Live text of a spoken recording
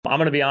I'm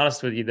going to be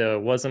honest with you, though.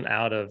 It wasn't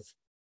out of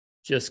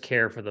just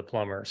care for the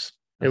plumbers.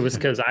 It was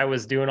because I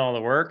was doing all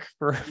the work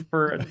for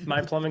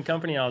my plumbing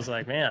company. I was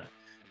like, man,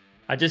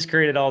 I just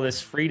created all this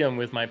freedom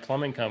with my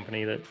plumbing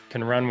company that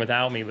can run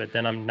without me. But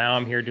then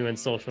I'm here doing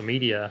social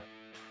media.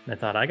 And I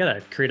thought I got to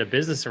create a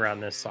business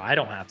around this so I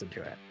don't have to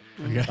do it.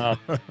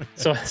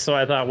 So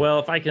I thought, well,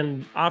 if I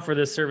can offer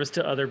this service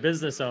to other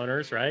business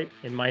owners, right,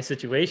 in my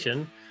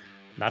situation,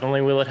 not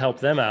only will it help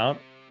them out,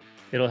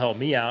 it'll help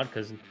me out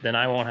because then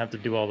I won't have to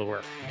do all the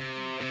work.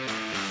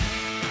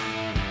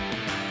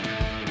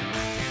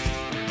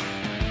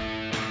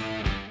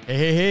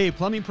 Hey,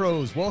 plumbing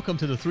pros, welcome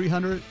to the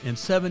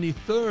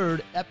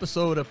 373rd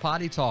episode of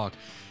Potty Talk.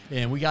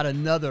 And we got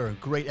another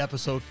great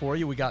episode for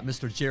you. We got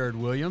Mr. Jared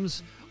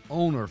Williams,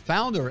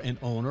 founder and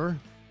owner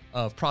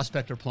of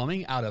Prospector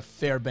Plumbing out of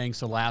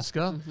Fairbanks,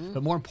 Alaska.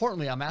 But more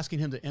importantly, I'm asking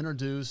him to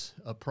introduce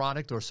a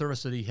product or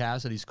service that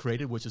he's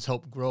created, which has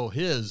helped grow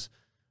his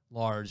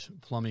large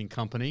plumbing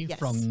company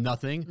from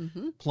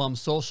nothing, Plum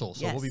Social.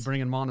 So we'll be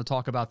bringing him on to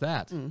talk about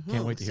that.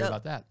 Can't wait to hear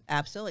about that.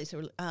 Absolutely.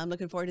 So I'm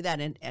looking forward to that.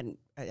 And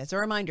as a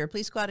reminder,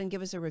 please go out and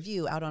give us a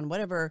review out on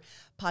whatever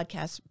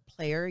podcast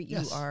player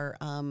you are,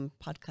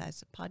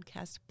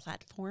 podcast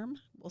platform,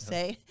 we'll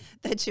say,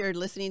 that you're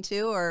listening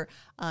to, or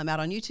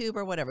out on YouTube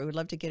or whatever. We'd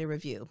love to get a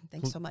review.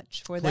 Thanks so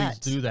much for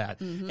that. Please do that.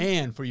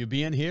 And for you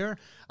being here,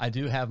 I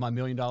do have my $1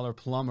 Million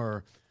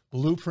Plumber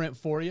blueprint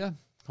for you.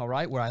 All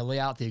right, where I lay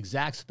out the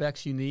exact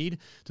specs you need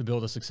to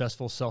build a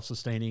successful,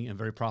 self-sustaining, and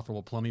very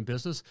profitable plumbing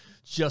business,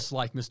 just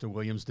like Mr.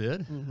 Williams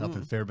did up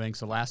in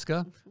Fairbanks,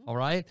 Alaska. All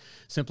right,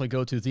 simply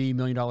go to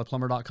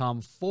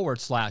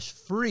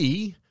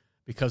themilliondollarplumber.com/free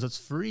because it's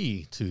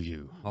free to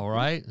you. All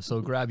right,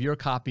 so grab your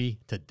copy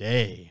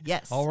today.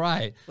 Yes. All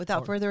right.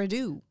 Without further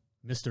ado,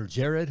 Mr.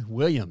 Jared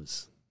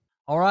Williams.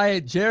 All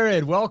right,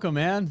 Jared, welcome,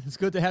 man. It's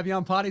good to have you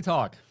on Potty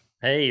Talk.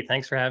 Hey,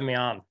 thanks for having me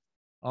on.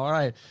 All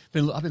right.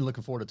 I've been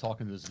looking forward to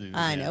talking to this dude.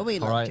 I know we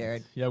love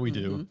Jared. Yeah, we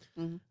do.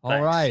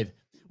 All right.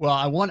 Well,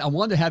 I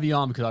wanted to have you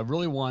on because I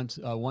really want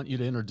you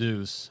to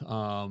introduce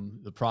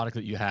the product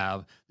that you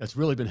have that's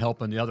really been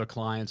helping the other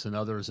clients and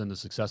others in the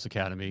Success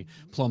Academy,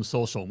 Plum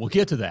Social. And we'll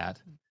get to that.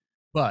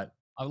 But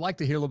I would like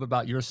to hear a little bit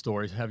about your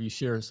story. Have you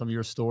share some of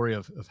your story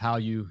of how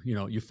you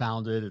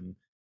founded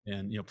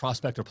and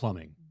Prospector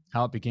Plumbing,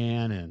 how it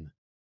began and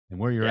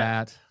where you're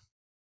at.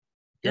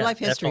 Your life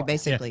history,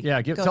 basically.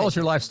 Yeah, tell us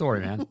your life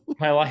story, man.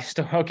 My life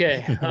story.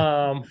 Okay.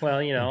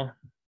 Well,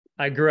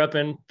 I grew up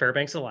in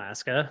Fairbanks,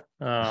 Alaska.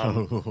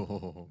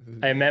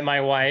 I met my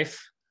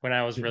wife when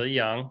I was really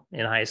young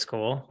in high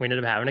school. We ended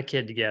up having a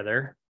kid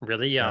together,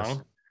 really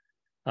young.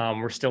 Yes.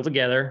 We're still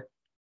together.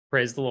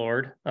 Praise the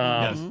Lord.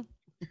 Yes.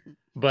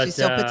 But she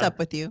still puts up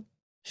with you.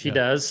 She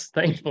does,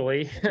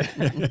 thankfully.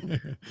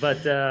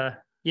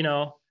 But,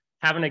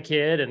 having a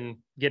kid and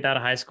getting out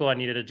of high school, I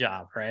needed a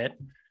job, right?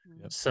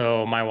 Yep.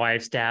 So my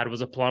wife's dad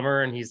was a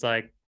plumber and he's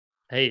like,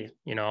 hey,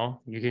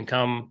 you can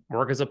come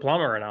work as a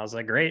plumber. And I was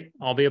like, great,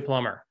 I'll be a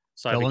plumber.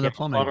 So I became a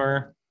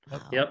plumber. Wow.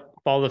 Yep.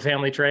 Followed the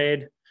family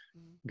trade,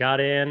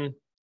 got in,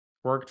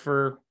 worked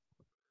for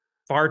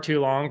far too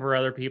long for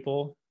other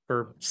people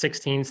for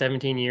 16,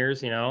 17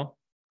 years, Wow.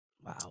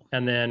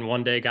 And then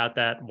one day got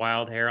that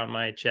wild hair on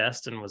my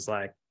chest and was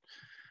like,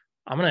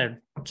 I'm going to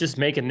just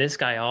making this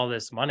guy all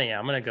this money.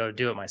 I'm going to go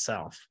do it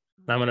myself.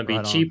 I'm going to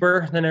be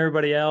cheaper than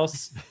everybody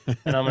else,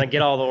 and I'm going to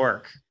get all the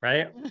work,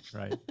 right?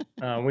 Right.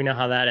 We know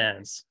how that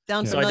ends.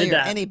 Sounds So I familiar did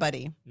to that.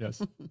 anybody.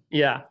 Yes.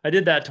 Yeah, I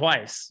did that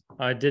twice.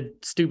 I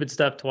did stupid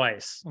stuff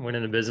twice. I went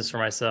into business for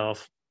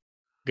myself,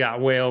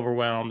 got way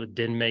overwhelmed,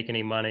 didn't make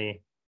any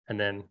money, and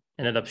then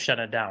ended up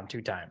shutting it down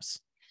 2 times.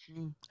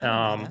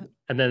 And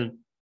then,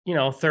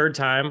 third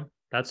time,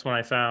 that's when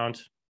I found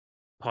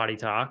Potty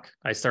Talk.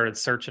 I started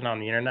searching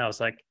on the internet. I was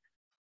like,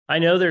 I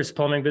know there's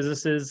plumbing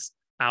businesses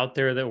out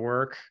there that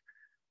work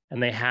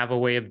and they have a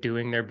way of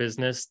doing their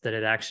business that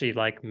it actually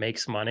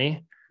makes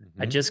money.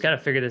 I just got to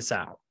figure this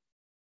out.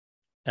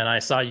 And I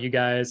saw you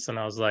guys and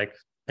I was like,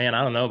 man,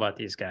 I don't know about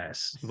these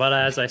guys. But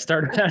as I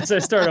started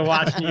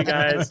watching you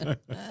guys, I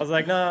was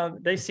like, no,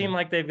 they seem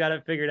like they've got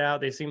it figured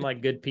out. They seem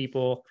like good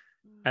people.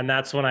 And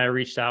that's when I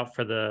reached out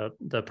for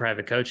the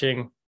private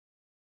coaching,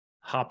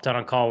 hopped on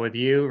a call with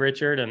you,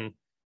 Richard. And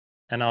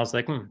I was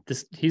like,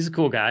 he's a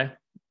cool guy.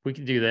 We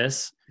could do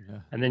this.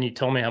 Yeah. And then you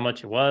told me how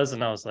much it was.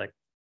 And I was like,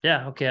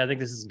 yeah, okay, I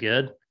think this is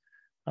good.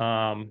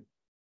 And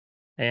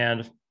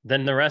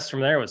then the rest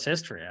from there was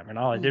history. I mean,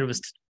 all I did was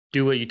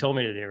do what you told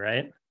me to do,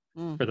 right?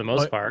 For the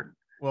most part.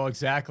 Well,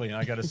 exactly. And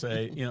I got to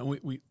say,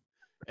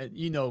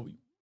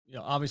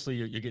 obviously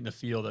you're getting a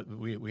feel that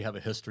we have a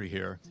history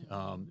here.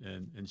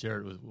 And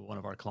Jared was one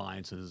of our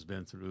clients and has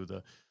been through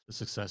the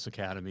Success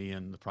Academy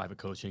and the private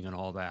coaching and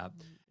all that,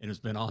 and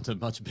has been on to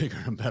much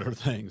bigger and better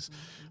things.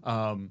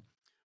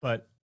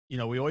 But,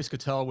 we always could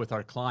tell with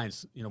our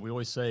clients, we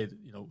always say,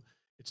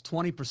 it's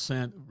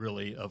 20%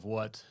 really of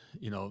what,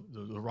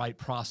 the right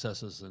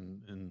processes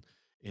and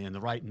the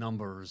right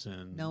numbers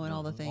and knowing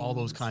all the things, all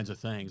those kinds of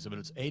things. But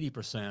it's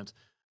 80%,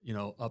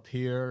 up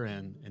here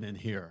and in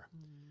here.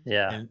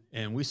 Yeah.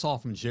 And we saw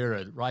from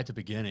Jared right at the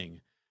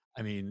beginning,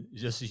 I mean,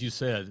 just as you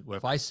said, well,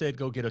 if I said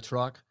go get a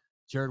truck,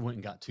 Jared went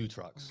and got 2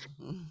 trucks.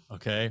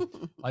 Okay.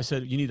 I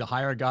said you need to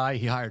hire a guy.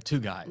 He hired 2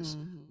 guys.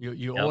 You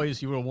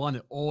Yep. you were one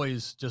that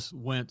always just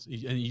went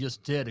and you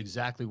just did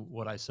exactly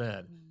what I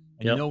said.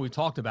 And Yep. we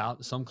talked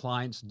about some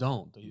clients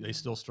don't. They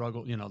still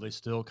struggle. They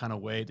still kind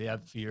of wait. They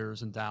have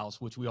fears and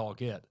doubts, which we all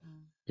get.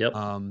 Yep.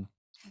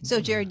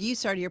 So, Jared, you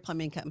started your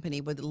plumbing company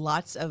with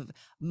lots of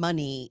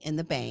money in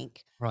the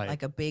bank, Right.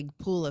 like a big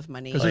pool of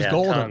money. Because Oh, there's yeah,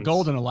 gold, tons.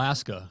 gold in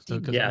Alaska. Yeah,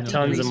 Deep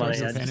tons of money.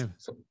 resources.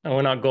 I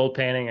went out gold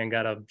painting and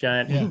got a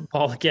giant Yeah.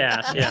 ball of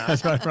cash. Yeah.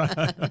 That's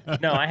right.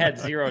 No, I had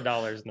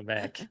 $0 in the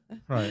bank.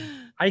 Right.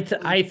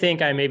 I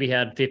think I maybe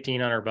had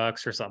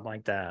 $1,500 or something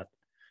like that.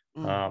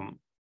 Mm.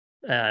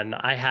 And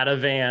I had a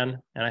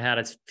van and I had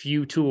a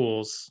few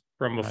tools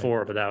from Right.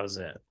 before, but that was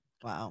it.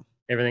 Wow.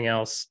 Everything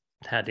else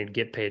had to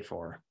get paid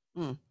for.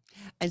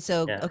 And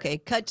so, Yeah. okay,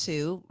 cut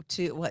to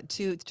what,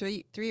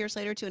 3 years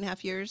later,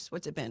 2.5 years?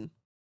 What's it been?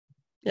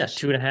 Yeah, Ish.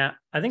 2.5.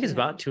 I think it's 2.5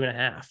 about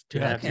 2.5,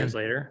 2.5 Okay. years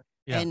later.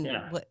 Yeah. And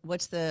Yeah.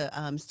 what's the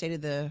state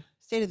of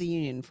the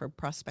union for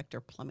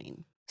Prospector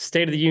Plumbing?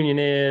 State of the Union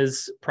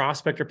is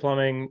Prospector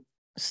Plumbing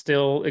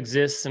still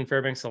exists in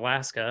Fairbanks,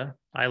 Alaska.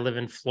 I live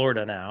in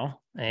Florida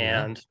now,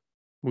 and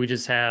we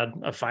just had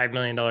a $5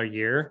 million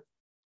year,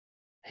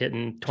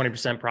 hitting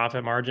 20%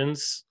 profit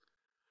margins.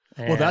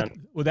 Well,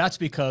 that's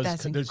because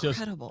That's there's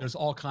incredible. there's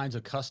all kinds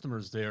of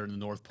customers there in the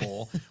North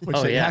Pole, which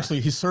Oh, yeah.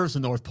 actually he serves the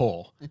North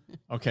Pole.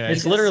 Okay.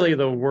 It's literally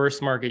the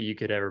worst market you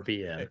could ever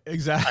be in.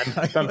 Exactly.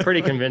 I'm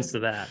pretty convinced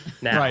of that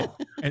now. Right.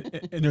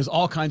 And there's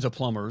all kinds of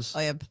plumbers. Oh,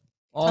 yeah.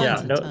 All Yeah,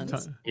 Tons no, and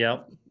tons.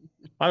 Yep.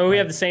 I mean, we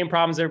have the same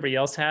problems everybody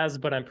else has,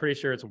 but I'm pretty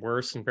sure it's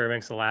worse in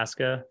Fairbanks,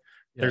 Alaska.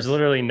 There's Yes.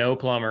 literally no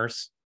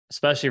plumbers,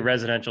 especially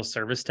residential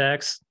service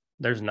techs.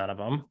 There's none of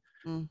them.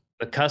 Mm.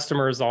 The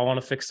customers all want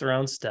to fix their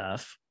own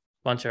stuff.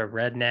 Bunch of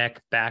redneck,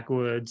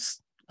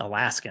 backwoods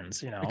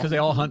Alaskans, because they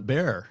all hunt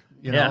bear,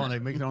 Yeah. and they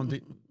make their own,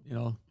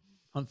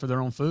 hunt for their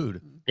own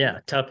food. Yeah,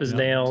 tough as Yeah.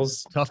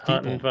 nails, Tough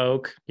hunting people.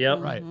 folk. Yep.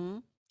 Right.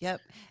 Mhm.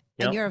 Yep.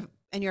 Yep.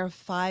 And you're a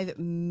 $5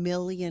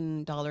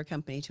 million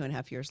company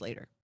 2.5 years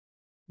later.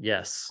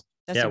 Yes.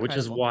 That's yeah, which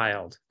is incredible.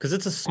 wild because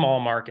it's a small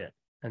market.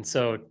 And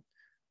so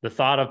the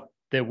thought of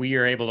that we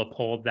are able to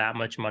pull that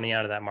much money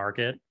out of that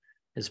market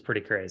is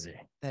pretty crazy.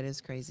 That is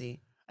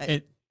crazy.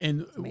 And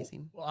It's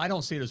amazing. well, I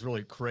don't see it as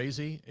really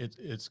crazy.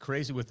 It's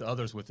crazy with the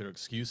others with their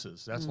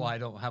excuses. That's why I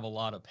don't have a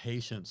lot of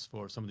patience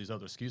for some of these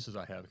other excuses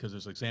I have, because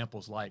there's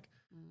examples like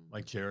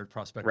Jared,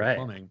 Prospector Right.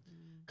 Plumbing,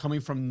 coming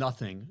from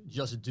nothing,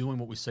 just doing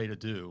what we say to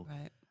do.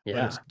 Right.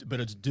 Yeah. But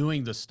it's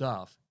doing the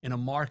stuff in a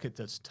market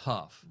that's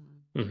tough.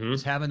 Mhm.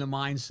 It's having the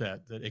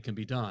mindset that it can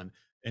be done.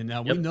 And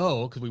now Yep. we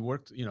know, because we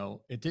worked,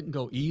 it didn't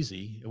go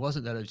easy. It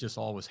wasn't that it just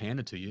all was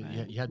handed to you.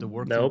 Right. You had to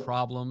work Nope. through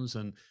problems,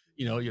 and,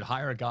 you'd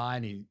hire a guy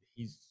and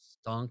he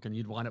stunk and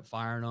you'd wind up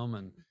firing him.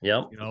 And,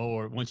 Yep.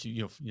 or once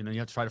you have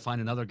to try to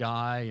find another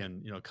guy,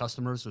 and,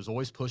 customers, there's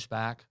always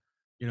pushback,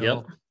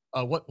 Yep.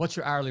 What's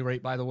your hourly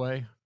rate, by the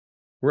way?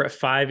 We're at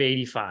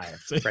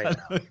 585 right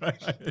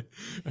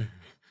now.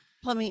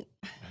 Plumbing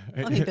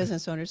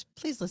business owners,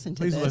 please listen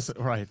to Please this.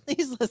 listen. Right.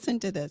 Please listen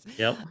to this.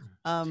 Yep.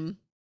 Um,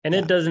 And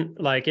Yeah.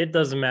 it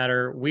doesn't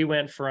matter.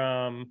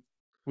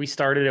 We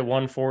started at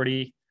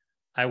 140.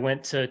 I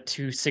went to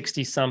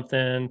 260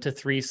 something, to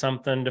 3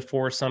 something, to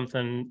 4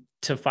 something,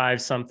 to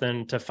 5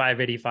 something, to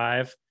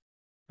 585.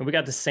 And we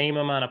got the same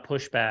amount of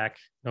pushback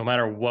no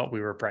matter what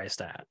we were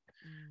priced at.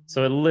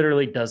 So it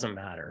literally doesn't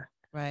matter.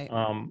 right.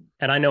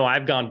 And I know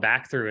I've gone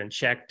back through and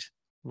checked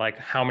like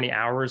how many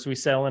hours we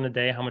sell in a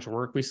day, how much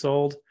work we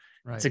sold.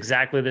 Right. It's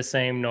exactly the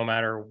same no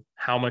matter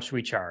how much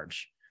we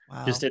charge.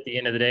 Wow. Just at the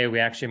end of the day, we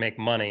actually make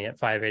money at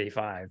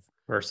 585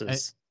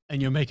 versus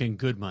And you're making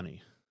good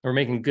money. we're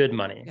making good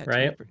money, Yeah,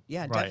 right?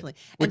 Yeah, Right. definitely.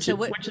 And Which so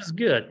which is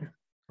good.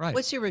 Right.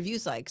 what's your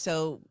reviews like?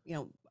 So,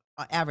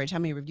 average, how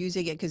many reviews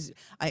you get? Because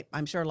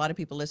I'm sure a lot of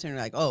people listening are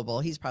like, oh, well,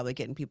 he's probably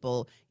getting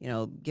people,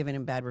 giving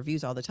him bad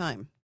reviews all the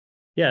time.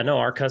 Yeah, no,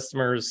 our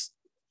customers,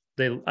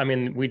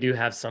 we do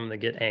have some that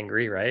get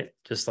angry, right?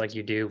 Just like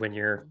you do when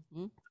you're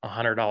Mhm.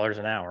 $100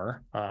 an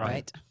hour.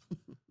 Right.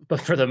 But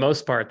for the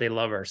most part, they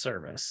love our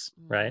service,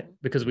 right? Mhm.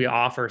 Because we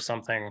offer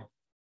something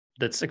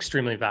that's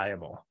extremely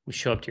valuable. We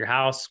show up to your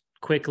house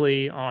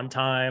quickly, on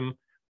time.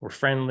 We're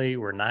friendly.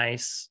 We're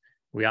nice.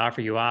 We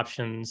offer you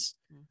options.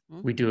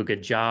 Mhm. We do a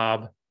good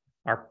job.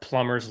 Our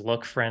plumbers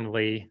look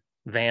friendly.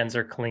 Vans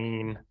are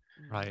clean.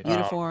 Right.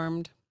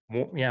 Uniformed.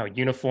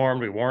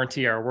 Uniformed. We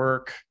warranty our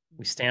work.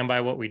 We stand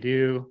by what we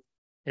do.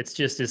 It's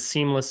just as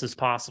seamless as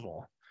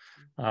possible.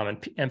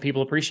 And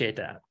people appreciate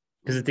that,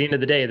 because at the end of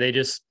the day, they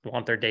just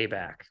want their day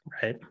back,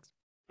 right?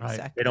 Right.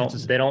 Exactly.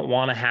 They don't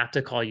want to have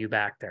to call you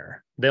back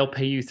there. They'll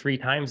pay you 3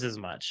 times as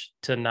much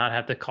to not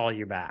have to call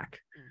you back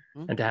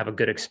Mhm. and to have a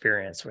good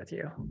experience with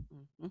you.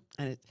 Mhm.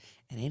 And it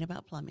ain't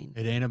about plumbing.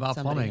 It ain't about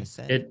Somebody plumbing. has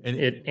said.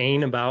 It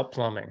ain't about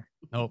plumbing.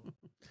 Nope.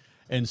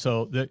 And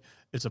so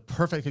it's a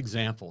perfect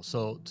example.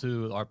 So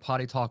to our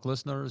Potty Talk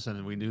listeners,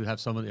 and we do have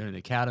someone in the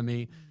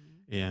academy,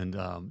 and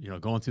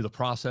going through the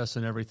process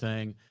and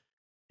everything.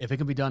 If it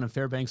can be done in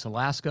Fairbanks,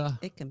 Alaska,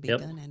 It can be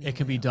Yep. done anywhere. it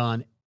can be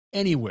done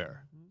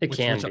anywhere. It which-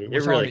 can which- be.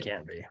 which It really already-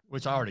 can be.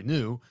 Which I already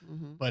knew,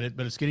 Mhm. but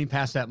it's getting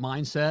past that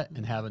mindset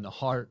and having the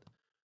heart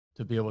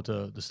to be able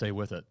to stay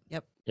with it.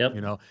 Yep.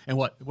 You know, and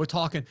what we're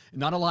talking,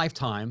 not a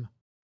lifetime.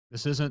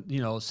 This isn't,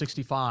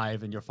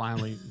 65 and you're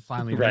finally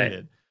Right. made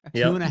it.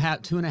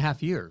 Yep.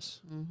 2.5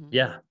 years. Mhm.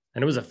 Yeah.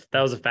 And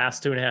that was a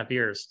fast 2.5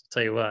 years. I'll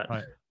tell you what.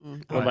 Right.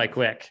 Mhm. Went by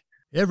quick.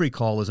 Every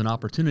call is an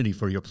opportunity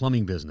for your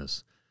plumbing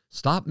business.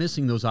 Stop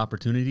missing those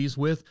opportunities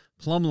with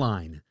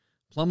Plumbline.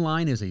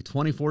 Plumbline is a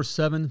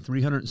 24/7,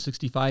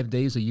 365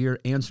 days a year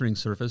answering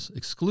service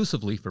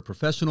exclusively for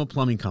professional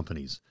plumbing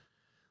companies.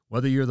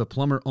 Whether you're the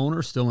plumber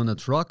owner still in the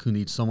truck who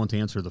needs someone to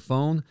answer the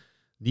phone,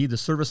 need the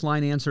service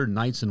line answered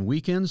nights and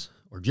weekends,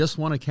 or just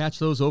want to catch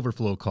those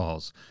overflow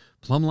calls,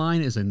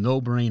 Plumbline is a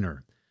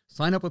no-brainer.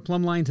 Sign up with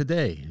Plumbline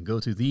today and go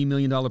to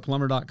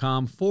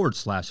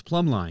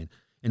themilliondollarplumber.com/Plumbline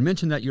and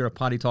mention that you're a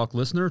Potty Talk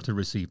listener to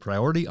receive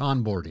priority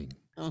onboarding.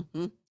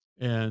 Mhm.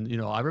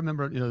 And, I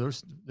remember,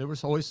 there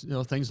was always,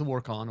 things to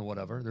work on or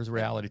whatever. There's a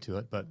reality to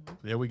it, but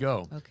there we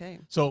go. Okay.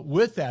 So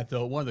with that,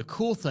 though, one of the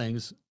cool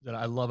things that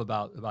I love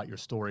about your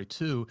story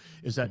too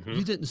is that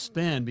you didn't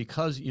spend,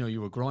 because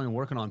you were growing and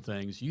working on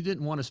things, you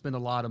didn't want to spend a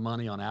lot of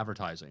money on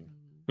advertising.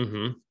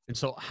 Mm-hmm. And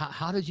so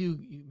how did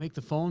you make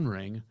the phone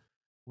ring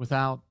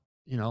without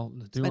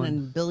doing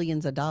Spending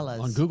billions of dollars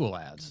on Google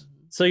ads?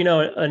 So,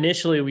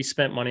 initially we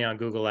spent money on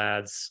Google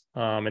ads,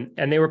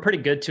 and they were pretty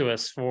good to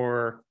us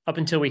for up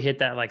until we hit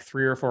that like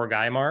 3 or 4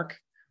 guy mark.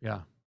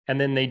 Yeah.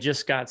 And then they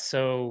just got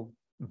so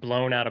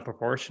blown out of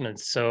proportion and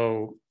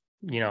so,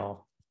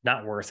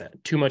 not worth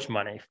it. Too much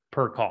money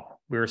per call.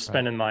 We were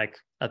spending like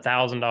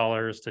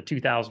 $1,000 to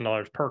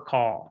 $2,000 per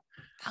call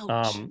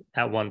Ouch.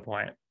 at one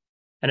point.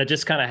 And it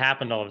just kind of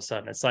happened all of a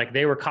sudden. It's like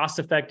they were cost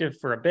effective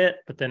for a bit,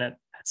 but then at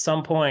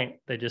some point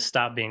they just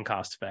stopped being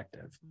cost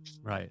effective.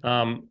 Right.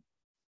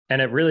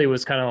 And it really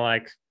was kind of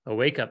like a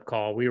wake up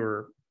call. We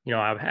were,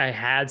 I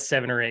had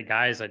 7 or 8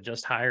 guys. I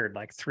just hired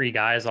like 3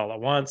 guys all at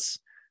once.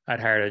 I'd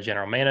hired a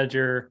general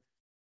manager.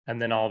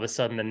 And then all of a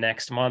sudden the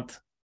next month,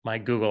 my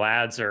Google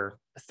ads are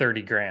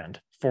 30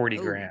 grand, 40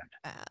 Ooh. grand.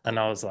 And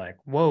I was like,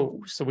 whoa.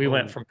 So we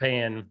went from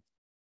paying,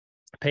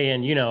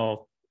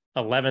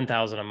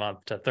 11,000 a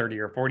month to 30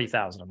 or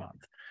 40,000 a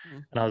month.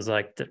 And I was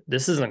like,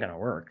 this isn't going to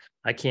work.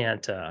 I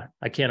can't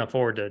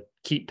afford to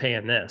keep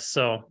paying this.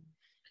 So,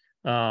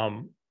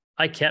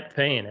 I kept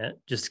paying it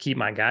just to keep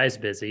my guys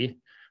busy.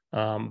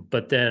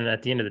 But then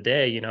at the end of the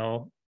day,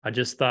 I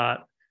just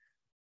thought,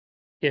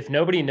 if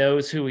nobody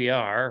knows who we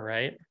are,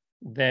 right,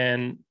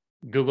 then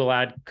Google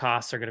ad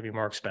costs are going to be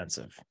more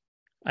expensive.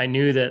 I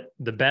knew that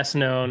the best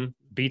known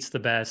beats the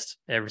best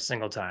every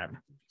single time.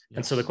 Yes.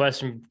 And so the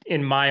question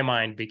in my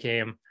mind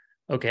became,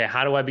 okay,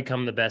 how do I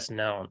become the best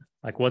known?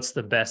 Like, what's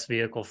the best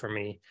vehicle for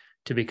me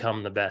to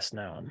become the best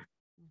known?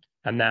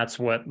 And that's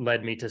what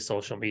led me to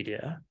social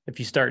media. If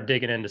you start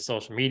digging into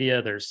social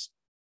media, there's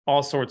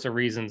all sorts of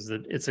reasons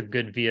that it's a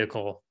good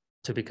vehicle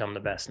to become the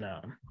best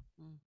known.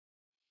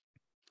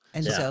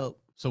 And so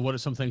what are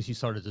some things you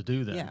started to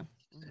do then? Yeah.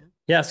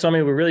 Yeah. So, we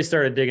really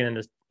started digging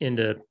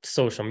into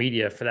social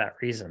media for that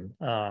reason.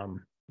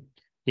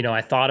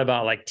 I thought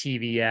about like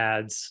TV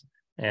ads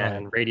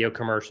and radio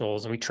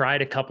commercials, and we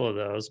tried a couple of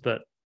those,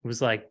 but it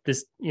was like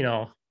this,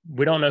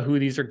 we don't know who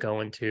these are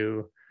going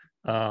to.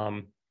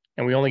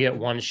 And we only get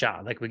one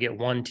shot. Like, we get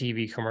one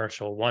TV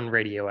commercial, one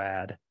radio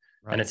ad,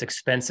 and it's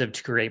expensive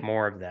to create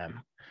more of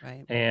them.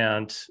 Right.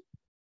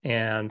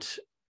 And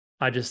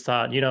I just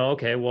thought,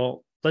 okay,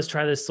 well, let's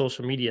try this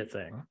social media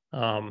thing.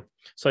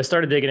 So I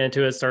started digging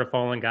into it, started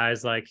following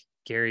guys like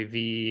Gary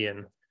Vee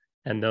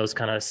and those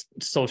kind of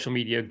social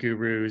media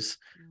gurus.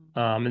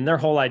 And their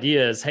whole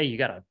idea is, hey, you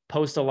got to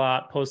post a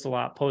lot,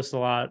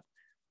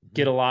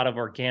 get a lot of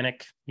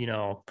organic,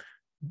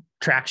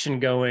 traction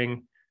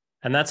going.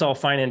 And that's all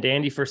fine and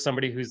dandy for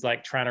somebody who's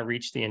like trying to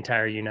reach the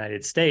entire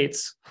United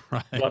States.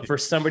 Right. But for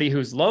somebody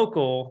who's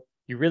local,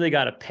 you really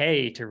got to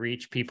pay to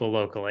reach people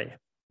locally.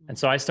 And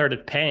so I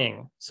started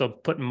paying. So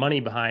putting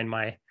money behind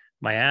my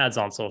ads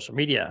on social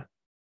media.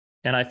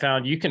 And I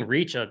found you can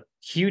reach a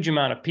huge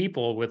amount of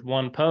people with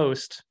one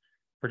post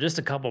for just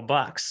a couple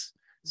bucks.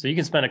 So you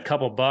can spend a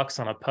couple bucks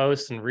on a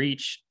post and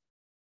reach,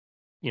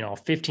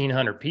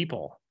 1,500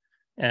 people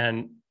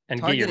and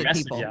get your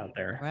message out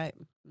there. Right.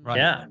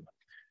 Yeah.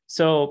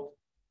 So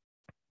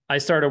I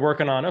started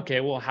working on, okay,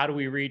 well, how do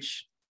we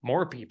reach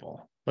more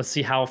people? Let's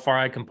see how far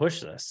I can push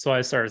this. So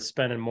I started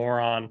spending more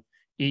on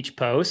each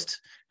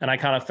post, and I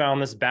kind of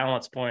found this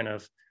balance point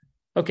of,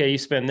 okay, you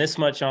spend this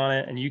much on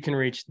it and you can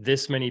reach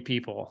this many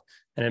people,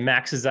 and it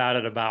maxes out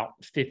at about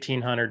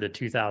 1,500 to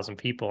 2,000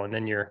 people. And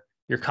then your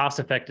cost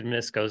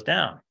effectiveness goes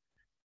down.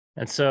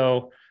 And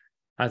so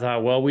I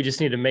thought, well, we just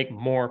need to make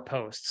more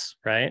posts,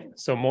 right?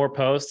 So more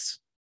posts,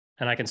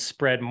 and I can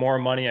spread more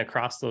money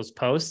across those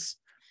posts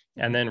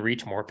and then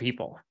reach more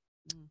people.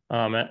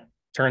 It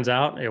turns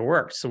out it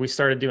worked. So we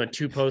started doing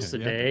 2 posts a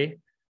day,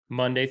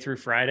 Monday through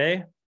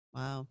Friday.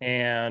 Wow.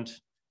 And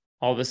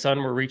all of a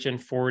sudden we're reaching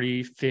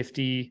 40,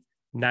 50,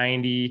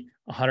 90,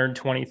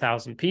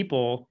 120,000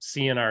 people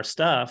seeing our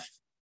stuff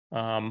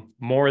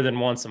more than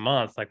once a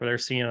month. Like they're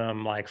seeing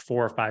them like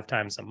 4 or 5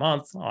 times a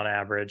month on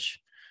average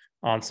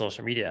on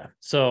social media.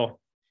 So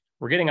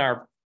we're getting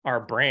our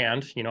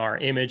brand, our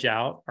image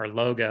out, our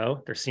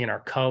logo. They're seeing our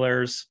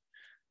colors,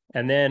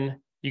 and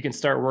then you can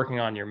start working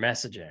on your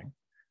messaging.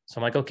 So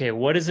I'm like, okay,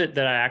 what is it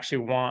that I actually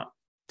want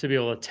to be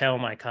able to tell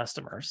my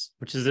customers?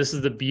 This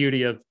is the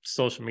beauty of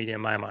social media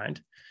in my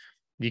mind.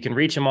 You can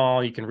reach them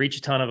all. You can reach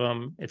a ton of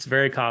them. It's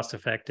very cost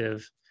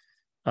effective.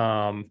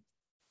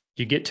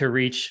 You get to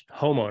reach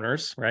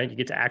homeowners, right? You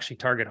get to actually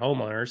target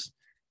homeowners.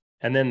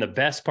 And then the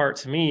best part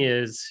to me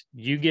is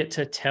you get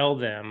to tell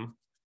them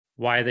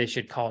why they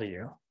should call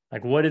you,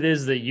 like what it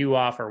is that you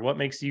offer, what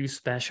makes you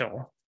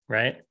special,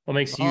 right? What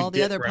makes you all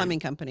the other plumbing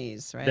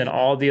companies, right? Than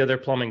all the other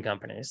plumbing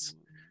companies.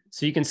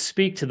 So you can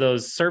speak to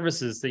those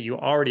services that you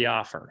already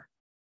offer.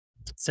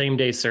 Same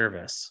day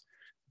service,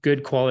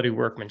 good quality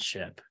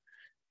workmanship,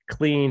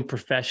 clean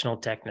professional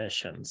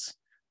technicians,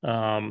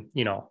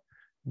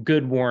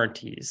 good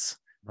warranties,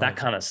 that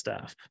kind of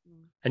stuff.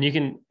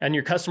 And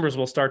your customers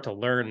will start to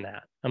learn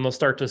that, and they'll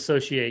start to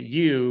associate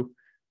you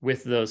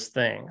with those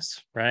things,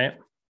 right?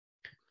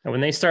 And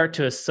when they start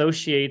to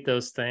associate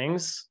those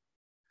things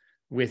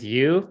with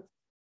you,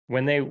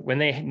 when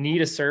they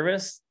need a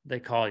service, they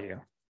call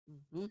you.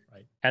 Mm-hmm.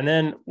 Right. And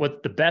then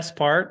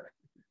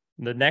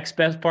the next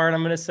best part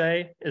I'm going to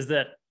say is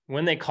that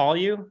when they call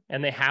you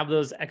and they have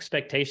those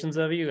expectations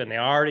of you and they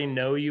already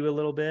know you a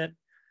little bit,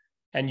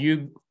 and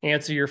you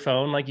answer your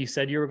phone like you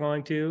said you were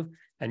going to,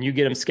 and you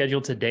get them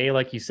scheduled today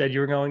like you said you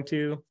were going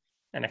to,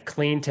 and a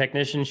clean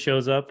technician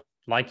shows up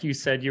like you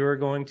said you were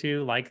going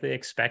to, like they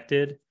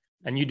expected,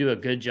 and you do a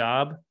good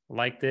job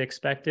like they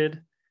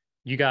expected,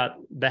 you got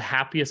the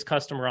happiest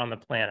customer on the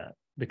planet,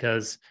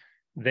 because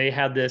they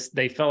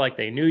felt like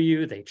they knew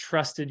you, they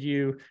trusted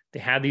you, they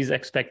had these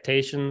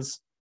expectations,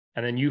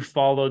 and then you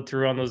followed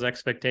through on those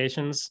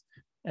expectations,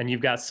 and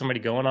you've got somebody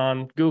going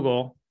on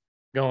Google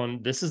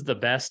going, this is the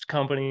best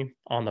company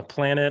on the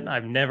planet.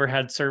 I've never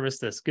had service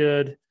this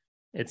good.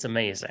 It's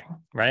amazing,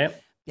 right?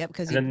 Yep,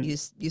 because then,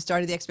 you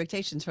started the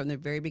expectations from the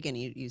very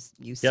beginning.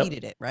 You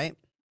seeded it, right?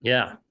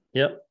 Yeah,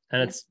 yep.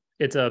 And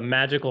it's a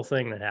magical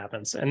thing that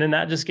happens. And then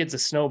that just gets a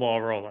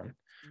snowball rolling.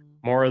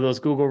 More of those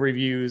Google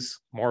reviews,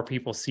 more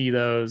people see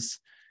those,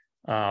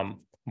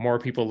 more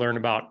people learn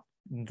about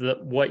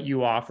what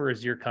you offer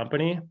as your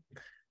company.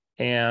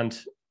 And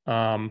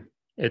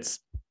it's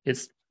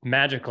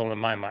magical in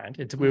my mind.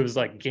 It was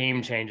like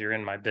game changer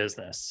in my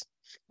business.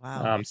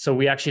 Wow. So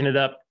we actually ended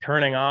up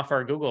turning off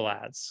our Google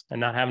ads and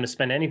not having to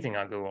spend anything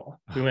on Google.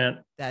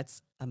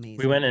 That's amazing.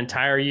 We went an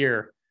entire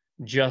year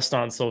just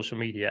on social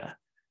media.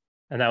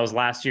 And that was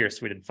last year. So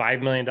we did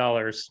 $5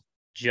 million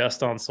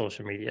just on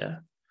social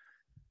media,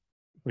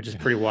 which is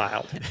pretty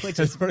wild. Which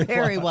is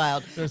very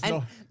wild.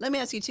 And let me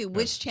ask you too,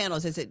 which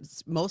channels? Is it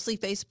mostly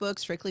Facebook,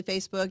 strictly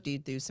Facebook? Do you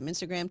do some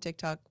Instagram,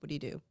 TikTok? What do you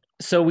do?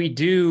 So we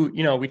do,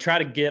 we try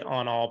to get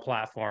on all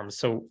platforms.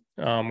 So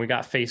we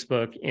got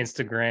Facebook,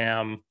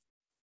 Instagram,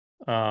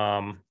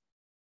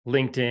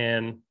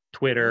 LinkedIn,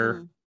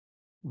 Twitter,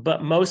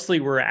 but mostly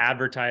we're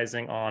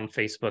advertising on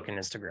Facebook and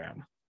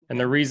Instagram. And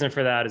the reason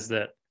for that is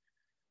that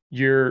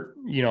your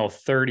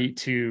 30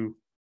 to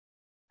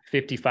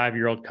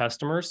 55-year-old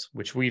customers,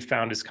 which we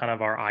found is kind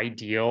of our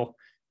ideal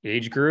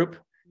age group.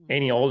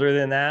 Any older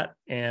than that,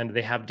 and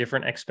they have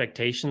different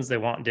expectations. They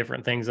want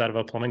different things out of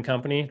a plumbing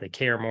company. They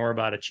care more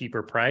about a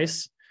cheaper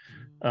price.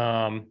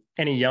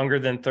 Any younger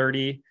than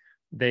 30,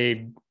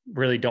 they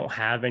really don't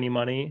have any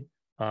money,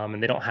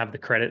 and they don't have the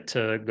credit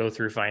to go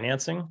through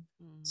financing.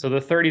 So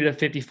the 30 to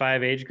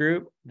 55 age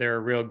group, they're a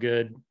real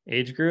good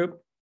age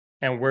group.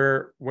 And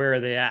where are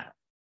they at?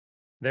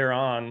 They're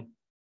on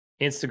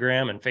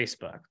Instagram and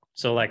Facebook.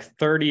 So like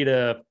 30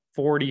 to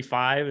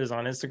 45 is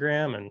on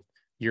Instagram, and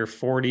your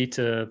 40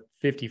 to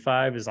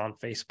 55 is on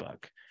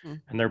Facebook.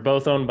 And they're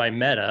both owned by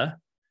Meta.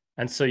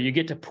 And so you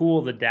get to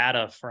pool the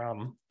data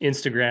from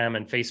Instagram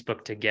and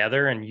Facebook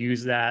together and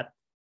use that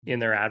in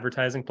their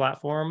advertising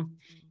platform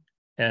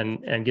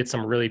and get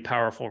some really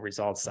powerful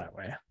results that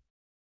way.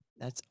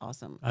 That's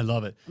awesome. I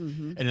love it.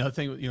 And another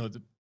thing,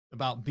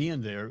 about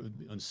being there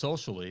and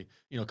socially,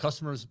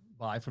 customers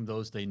buy from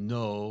those they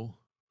know,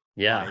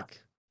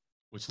 like,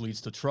 which leads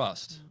to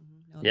trust.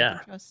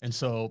 And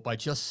so by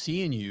just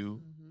seeing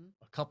you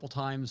a couple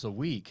times a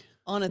week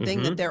on a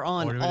thing that they're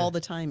on all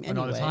the time anyway.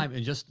 All the time,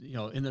 and just,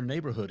 in their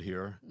neighborhood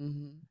here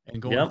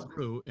and going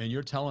through, and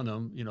you're telling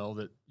them,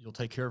 that you'll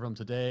take care of them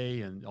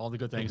today and all the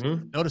good things.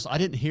 Notice I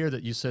didn't hear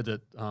that you said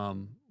that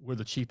we're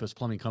the cheapest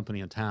plumbing company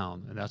in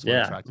town, and that's what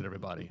attracted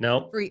everybody.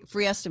 Nope.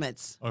 Free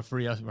estimates. Or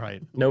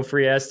right. No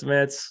free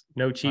estimates,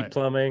 no cheap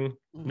plumbing,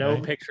 no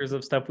pictures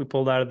of stuff we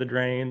pulled out of the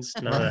drains.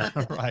 None of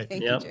that. Right.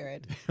 Thank you,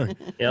 Jared.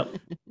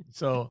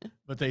 So,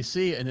 but they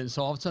see, and then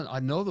so all of a sudden, I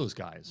know those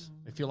guys.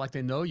 They feel like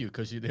they know you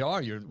because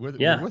you're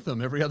with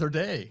them every other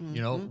day,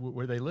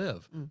 where they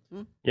live.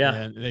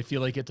 And they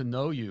feel they get to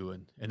know you,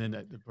 and then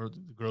it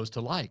grows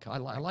to like. I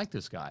like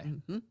this guy.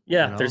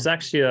 There's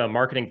actually a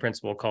marketing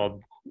principle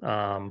called,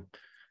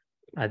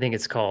 I think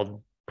it's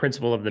called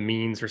principle of the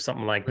means or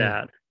something like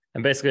that.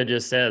 And basically it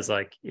just says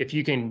like, if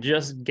you can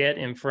just get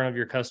in front of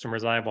your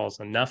customers' eyeballs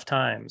enough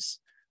times,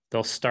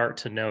 they'll start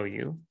to know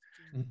you.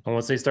 And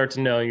once they start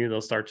to know you,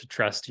 they'll start to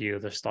trust you.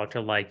 They'll start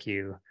to like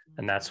you.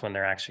 And that's when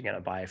they're actually going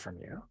to buy from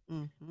you.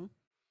 Mm-hmm.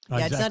 Oh,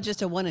 Yeah, exactly. it's not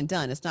just a one and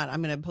done. It's not,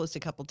 I'm going to post a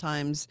couple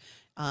times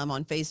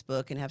on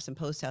Facebook and have some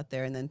posts out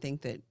there and then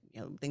think that,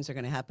 things are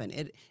going to happen.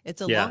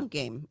 It's a long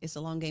game. It's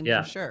a long game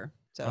for sure.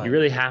 So you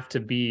really have to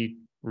be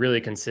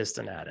really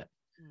consistent at it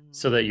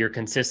so that you're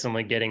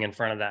consistently getting in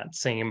front of that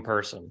same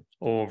person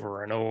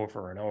over and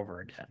over and over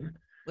again.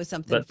 With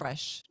something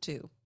fresh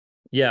too.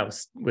 Yeah,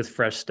 with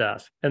fresh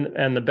stuff.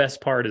 And the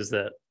best part is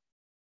that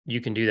you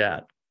can do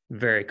that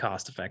very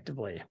cost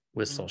effectively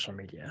with social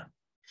media.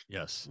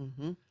 Yes.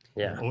 Mm-hmm.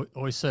 Yeah.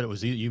 Always said it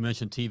was, you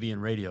mentioned TV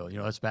and radio,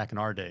 that's back in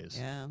our days.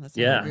 Yeah. That's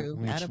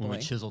When we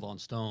chiseled on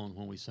stone,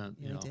 when we sent,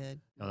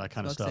 did. that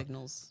kind of Smoke stuff.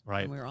 Signals.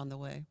 Right. When we were on the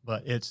way.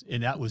 But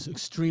and that was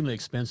extremely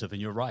expensive.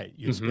 And you're right.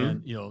 You'd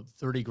spend,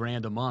 30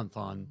 grand a month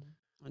on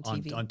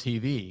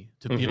TV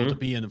to be able to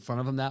be in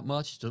front of them that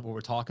much, to what we're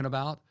talking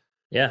about.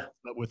 Yeah.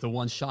 But with the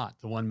one shot,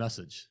 the one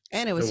message.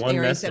 And it was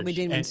areas that we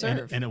didn't even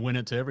serve. And it went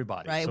into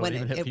everybody. Right. So when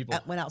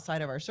it went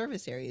outside of our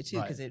service area too,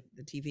 because the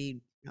TV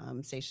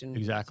station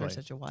serves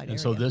such a wide and area.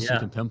 so this you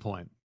can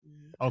pinpoint.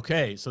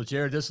 Okay. So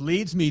Jared, this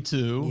leads me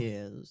to,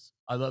 yes.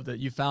 I love that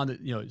you found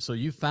it, so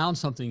you found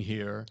something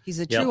here. He's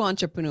a true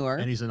entrepreneur.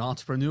 And he's an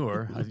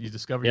entrepreneur. You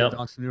discovered your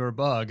entrepreneur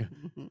bug.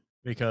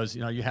 Because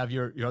you have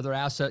your other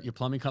asset, your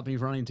plumbing company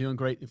running, doing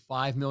great,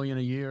 $5 million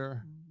a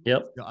year.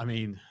 Yep. I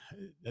mean,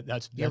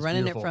 that's you're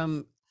running beautiful. it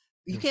from.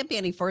 You can't be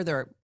any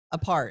further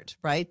apart,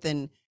 right?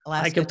 Than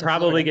Alaska. I could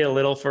probably get a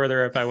little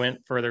further if I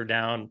went further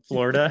down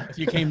Florida. If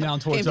you came down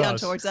towards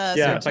us.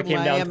 Yeah, if I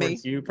came down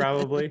towards you,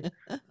 probably.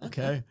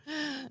 Okay.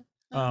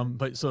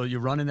 But so you're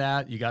running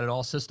that, you got it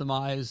all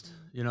systemized,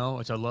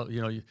 which I love.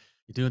 You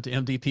do it the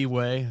MDP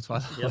way. That's why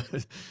I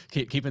love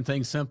keeping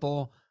things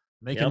simple,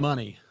 making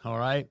money. All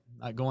right,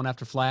 not going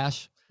after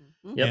flash.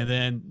 Yep. And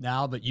then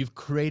now, but you've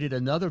created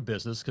another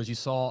business because you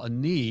saw a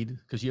need,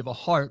 because you have a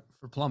heart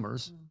for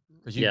plumbers,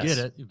 because you get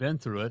it, you've been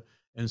through it,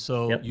 and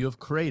so you have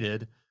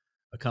created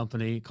a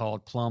company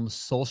called Plum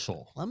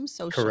Social. Plum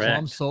Social. Correct.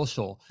 Plum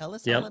Social. Tell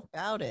us all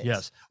about it.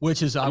 Yes,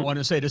 which is, I want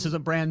to say, this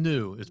isn't brand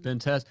new. It's been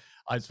tested.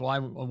 That's why I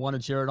wanted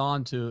Jared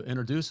on to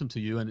introduce him to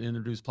you and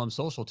introduce Plum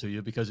Social to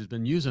you, because he's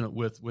been using it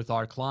with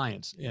our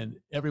clients and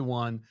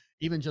everyone.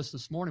 Even just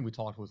this morning, we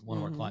talked with one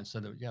of our clients,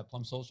 said that,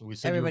 Plum Social. We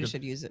said everybody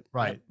should use it.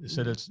 Right. They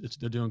said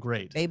they're doing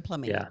great. Babe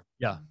Plumbing.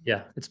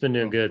 Yeah. It's been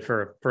doing good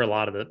for a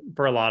lot of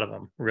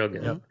them. Real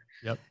good.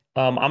 Yep.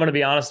 I'm going to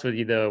be honest with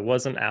you though. It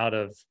wasn't out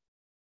of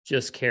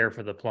just care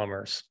for the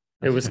plumbers.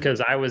 It was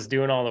because I was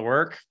doing all the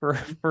work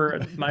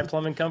for my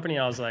plumbing company.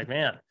 I was like,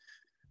 man,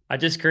 I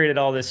just created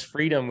all this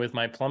freedom with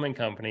my plumbing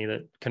company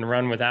that can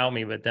run without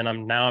me. But then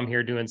I'm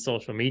here doing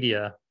social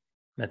media.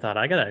 And I thought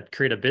I got to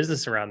create a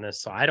business around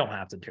this so I don't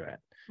have to do it.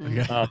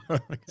 Okay.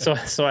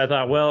 So I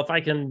thought, well, if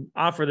I can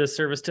offer this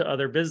service to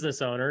other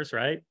business owners,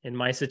 right, in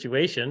my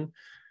situation,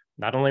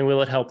 not only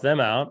will it help them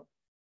out,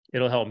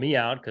 it'll help me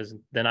out, because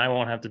then I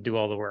won't have to do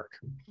all the work.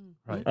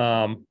 Right.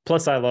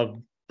 Plus, I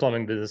love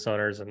plumbing business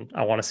owners and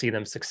I want to see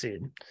them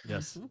succeed.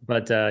 Yes.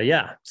 But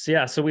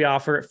so we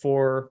offer it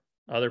for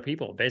other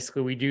people.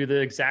 Basically, we do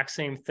the exact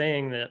same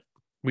thing that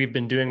we've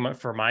been doing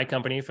for my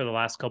company for the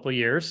last couple of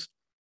years,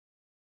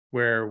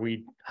 where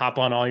we hop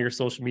on all your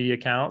social media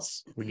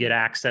accounts, we get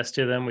access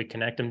to them, we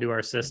connect them to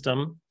our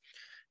system,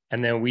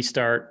 and then we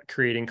start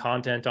creating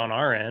content on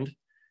our end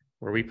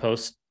where we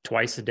post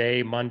twice a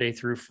day, Monday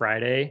through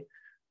Friday.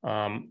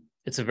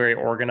 It's a very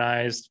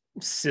organized,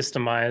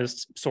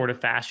 systemized sort of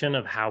fashion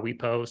of how we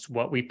post,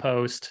 what we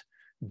post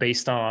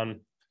based on,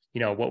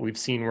 what we've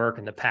seen work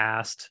in the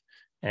past.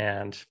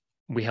 And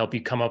we help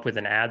you come up with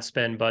an ad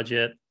spend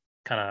budget,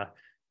 kind of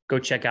go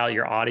check out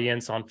your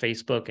audience on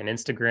Facebook and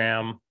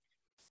Instagram,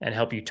 and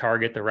help you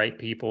target the right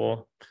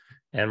people,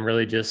 and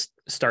really just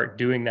start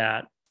doing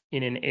that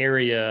in an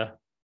area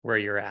where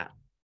you're at.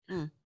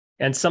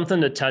 And something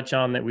to touch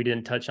on that we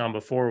didn't touch on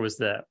before was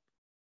that,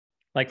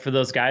 like, for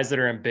those guys that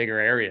are in bigger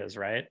areas,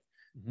 right?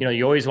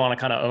 You always want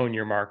to kind of own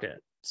your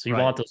market. So you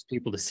want those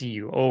people to see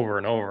you over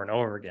and over and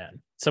over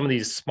again. Some of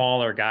these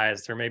smaller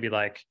guys, they're maybe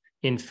like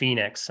in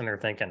Phoenix and they're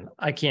thinking,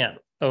 I can't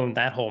own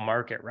that whole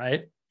market,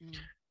 right?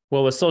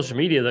 Well, with social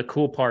media, the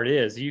cool part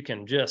is you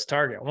can just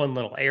target one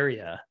little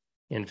area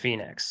in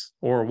Phoenix,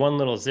 or one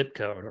little zip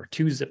code, or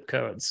 2 zip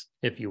codes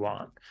if you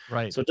want.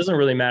 Right. So it doesn't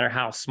really matter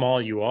how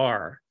small you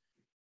are.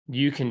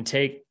 You can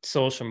take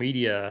social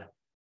media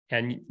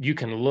and you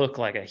can look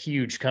like a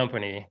huge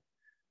company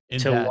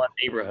to one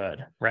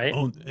neighborhood, right?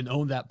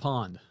 Own that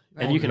pond.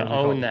 And you can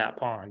own that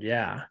pond.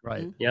 Yeah.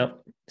 Right. Yep.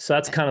 So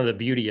that's kind of the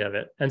beauty of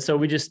it. And so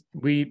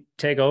we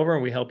take over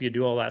and we help you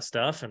do all that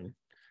stuff. And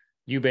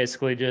you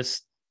basically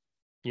just,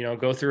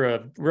 go through a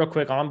real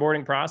quick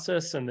onboarding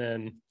process, and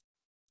then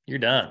you're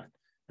done.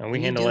 And we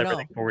handle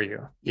everything for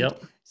you.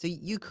 Yep. So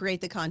you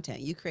create the content,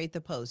 you create the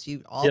posts,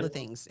 the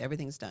things,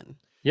 everything's done.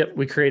 Yep.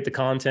 We create the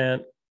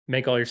content,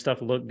 make all your stuff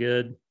look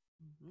good,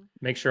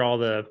 make sure all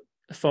the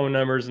phone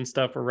numbers and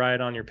stuff are right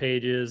on your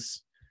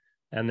pages.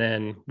 And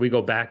then we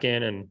go back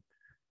in and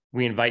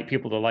we invite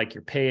people to like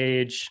your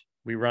page.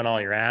 We run all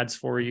your ads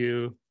for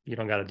you. You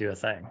don't got to do a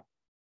thing.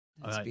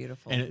 That's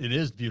beautiful. And it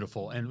is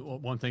beautiful. And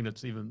one thing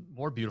that's even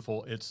more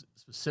beautiful, it's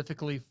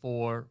specifically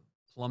for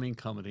plumbing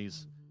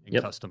companies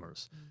and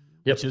customers,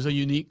 which is a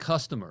unique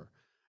customer.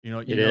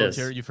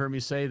 Jared, you've heard me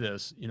say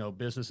this,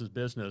 business is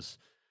business.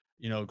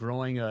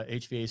 Growing a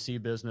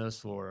HVAC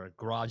business or a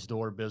garage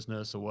door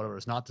business or whatever,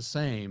 it's not the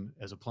same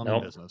as a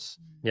plumbing business.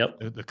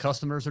 Yep. The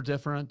customers are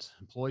different,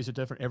 employees are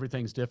different,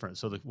 everything's different.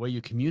 So the way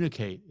you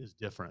communicate is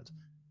different.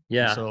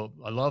 Yeah. And so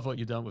I love what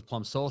you've done with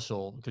Plum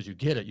Social, because you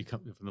get it. You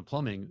come from the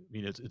plumbing. I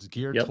mean, it's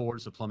geared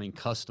towards the plumbing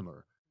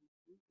customer,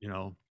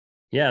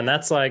 Yeah. And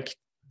that's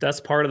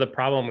part of the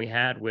problem we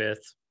had with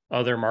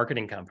other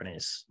marketing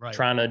companies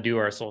trying to do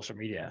our social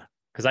media.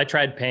 Because I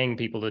tried paying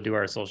people to do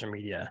our social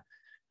media.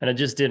 And it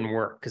just didn't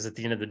work, because at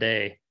the end of the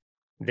day,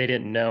 they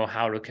didn't know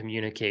how to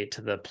communicate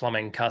to the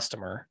plumbing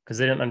customer, because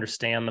they didn't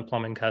understand the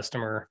plumbing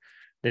customer.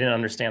 They didn't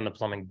understand the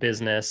plumbing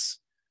business.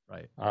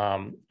 Right.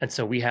 And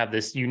so we have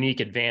this unique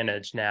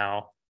advantage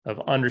now of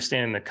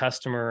understanding the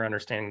customer,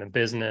 understanding the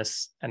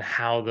business, and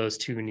how those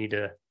two need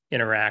to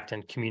interact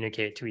and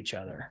communicate to each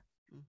other.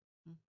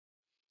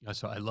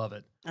 So I love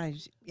it.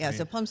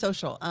 So Plum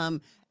Social. And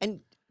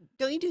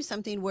don't you do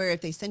something where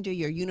if they send you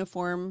your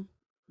uniform,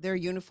 their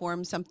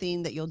uniform,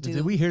 something that you'll do?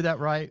 Did we hear that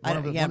right? One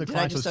of the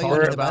clients was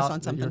talking about on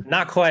something.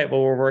 Not quite, but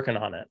we're working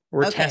on it.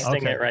 We're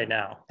testing it right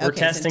now. We're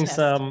testing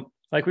some,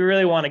 we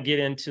really want to get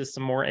into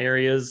some more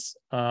areas,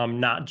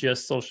 not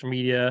just social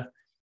media,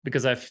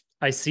 because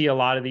I see a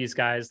lot of these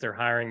guys, they're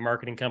hiring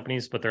marketing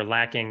companies, but they're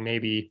lacking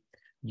maybe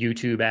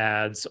YouTube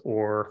ads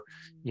or,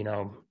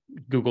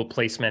 Google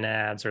placement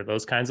ads or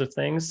those kinds of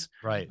things.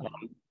 Right.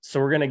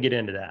 So we're going to get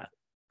into that.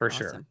 For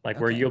sure.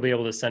 Where you'll be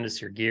able to send us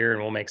your gear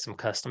and we'll make some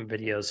custom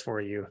videos for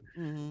you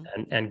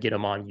and get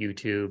them on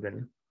YouTube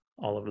and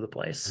all over the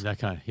place. And that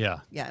kind of,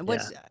 yeah. And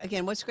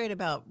what's great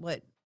about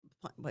what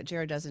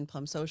Jared does in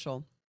Plum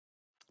Social,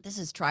 this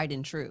is tried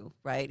and true,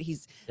 right?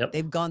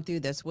 They've gone through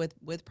this with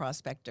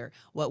Prospector,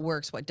 what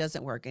works, what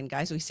doesn't work. And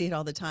guys, we see it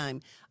all the time.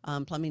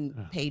 Plumbing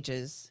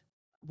pages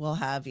will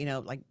have,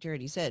 like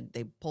Jared, you said,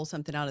 they pull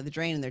something out of the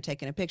drain and they're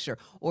taking a picture,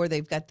 or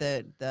they've got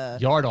the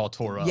yard all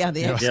tore up. Yeah,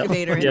 the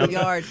excavator in the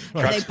yard.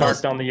 Trucks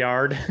parked on the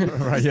yard.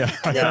 Right. Yeah.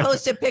 They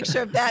post a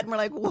picture of that, and we're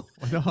like,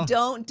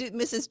 don't do.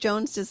 Mrs.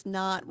 Jones does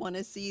not want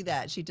to see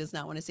that. She does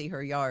not want to see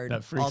her yard.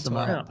 That freaks them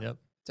out. Yep.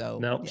 So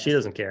no, she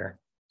doesn't care.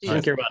 She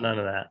doesn't care about none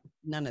of that.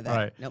 None of that.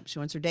 Right. Nope. She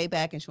wants her day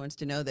back, and she wants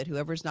to know that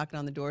whoever's knocking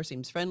on the door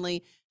seems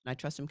friendly, and I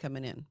trust them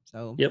coming in.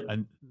 So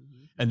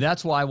And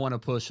that's why I want to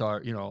push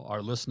our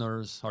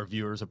listeners, our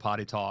viewers of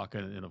Potty Talk,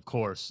 and of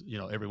course,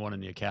 everyone in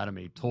the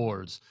Academy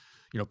towards,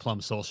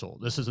 Plum Social.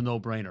 This is a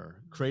no-brainer.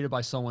 Created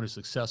by someone who's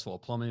successful, a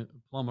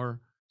plumber,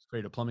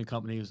 created a plumbing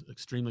company who's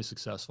extremely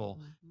successful,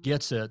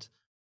 gets it,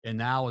 and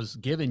now is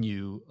giving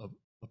you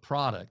a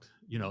product.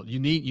 You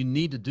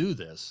need to do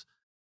this.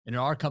 And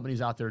there are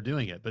companies out there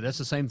doing it, but that's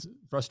the same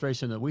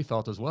frustration that we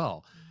felt as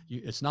well.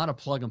 It's not a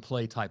plug and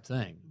play type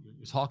thing.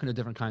 You're talking to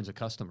different kinds of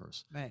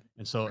customers. Right.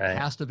 And so it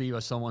has to be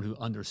with someone who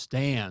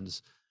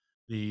understands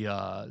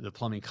the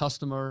plumbing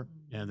customer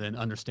and then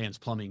understands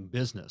plumbing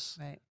business.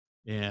 Right.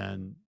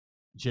 And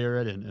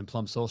Jared and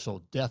Plum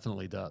Social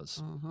definitely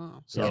does.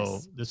 So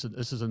this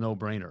is a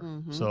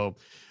no-brainer. So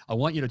I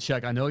want you to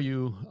check. I know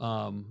you're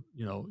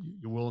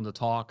willing to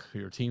talk.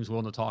 Your team's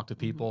willing to talk to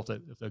people.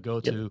 If they go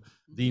to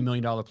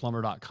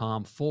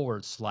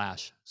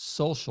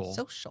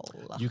themilliondollarplumber.com/social.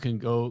 You can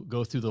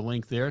go through the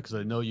link there, because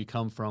I know you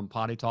come from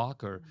Potty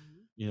Talk or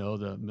the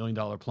 $1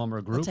 Million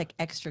Plumber group. We'll take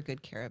extra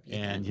good care of you.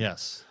 And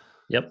yes.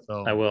 Yep.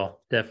 So, I will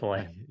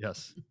definitely.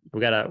 Yes.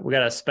 We got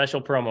a special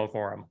promo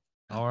for them.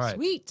 All right.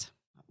 Sweet.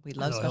 We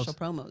love special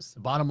promos. The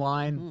bottom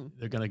line,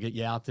 they're going to get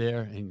you out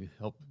there and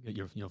help get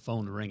your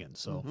phone ringing.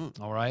 So,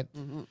 all right.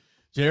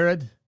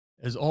 Jared,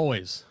 as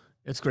always,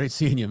 it's great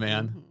seeing you,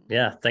 man.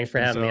 Yeah. Thanks for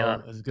having me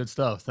on. It's good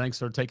stuff. Thanks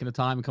for taking the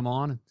time to come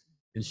on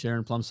and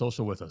sharing Plum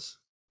Social with us.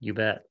 You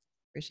bet.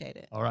 Appreciate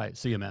it. All right.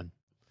 See you, man.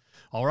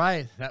 All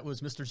right. That was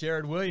Mr.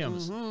 Jared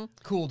Williams.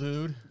 Cool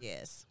dude.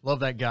 Yes.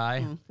 Love that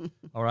guy.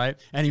 All right.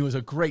 And he was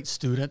a great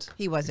student.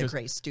 He was a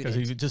great student.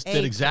 Because he just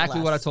did exactly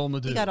what I told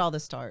him to do. He got all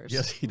the stars.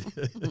 Yes, he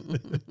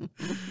did.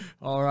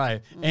 All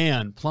right.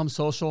 And Plum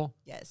Social.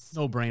 Yes.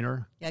 No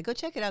brainer. Yeah. Go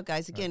check it out,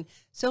 guys. Again,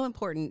 so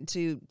important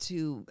to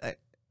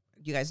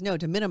you guys know,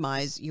 to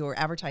minimize your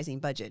advertising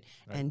budget.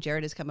 Right. And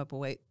Jared has come up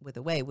with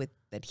a way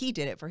that he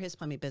did it for his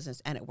plumbing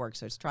business, and it works.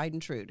 So it's tried and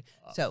true.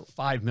 So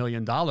 $5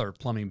 million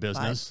plumbing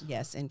business.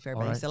 Yes, in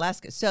Fairbanks,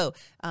 Alaska. So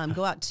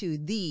go out to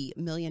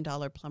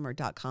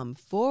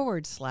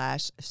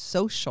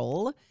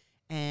themilliondollarplumber.com/social.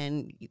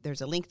 And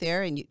there's a link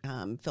there, and you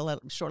fill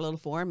out a short little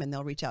form, and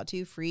they'll reach out to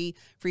you. Free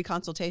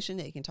consultation.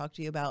 They can talk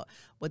to you about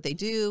what they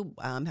do,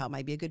 how it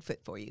might be a good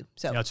fit for you.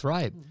 So that's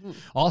right.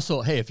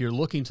 Also, hey, if you're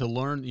looking to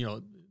learn,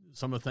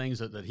 some of the things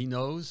that he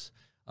knows,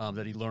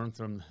 that he learned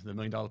from the $1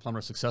 Million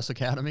Plumber Success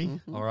Academy.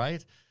 All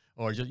right.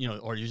 or just,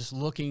 or you're just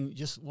looking,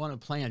 just want to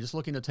plan, just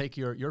looking to take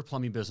your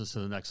plumbing business to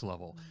the next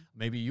level.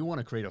 Maybe you want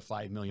to create a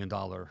 $5 million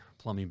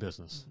plumbing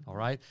business. All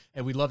right.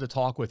 And we'd love to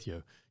talk with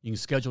you. You can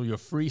schedule your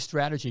free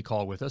strategy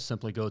call with us.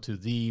 Simply go to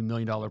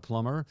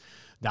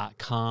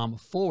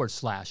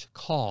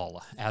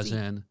themilliondollarplumber.com/call, as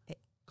in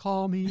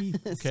call me.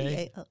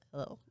 Okay.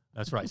 C-A-L-L.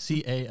 That's right.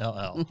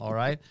 C-A-L-L. All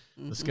right.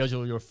 To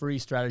schedule your free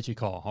strategy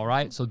call. All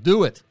right. So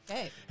do it.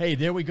 Okay. Hey,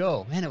 there we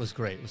go. Man, it was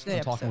great. It was fun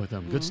Good talking episode. with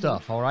them. Good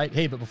stuff. All right.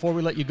 Hey, but before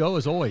we let you go,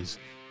 as always,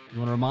 we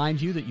want to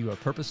remind you that you are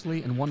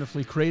purposely and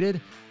wonderfully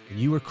created, and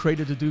you were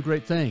created to do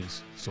great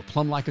things. So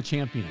plumb like a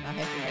champion. I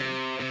have to-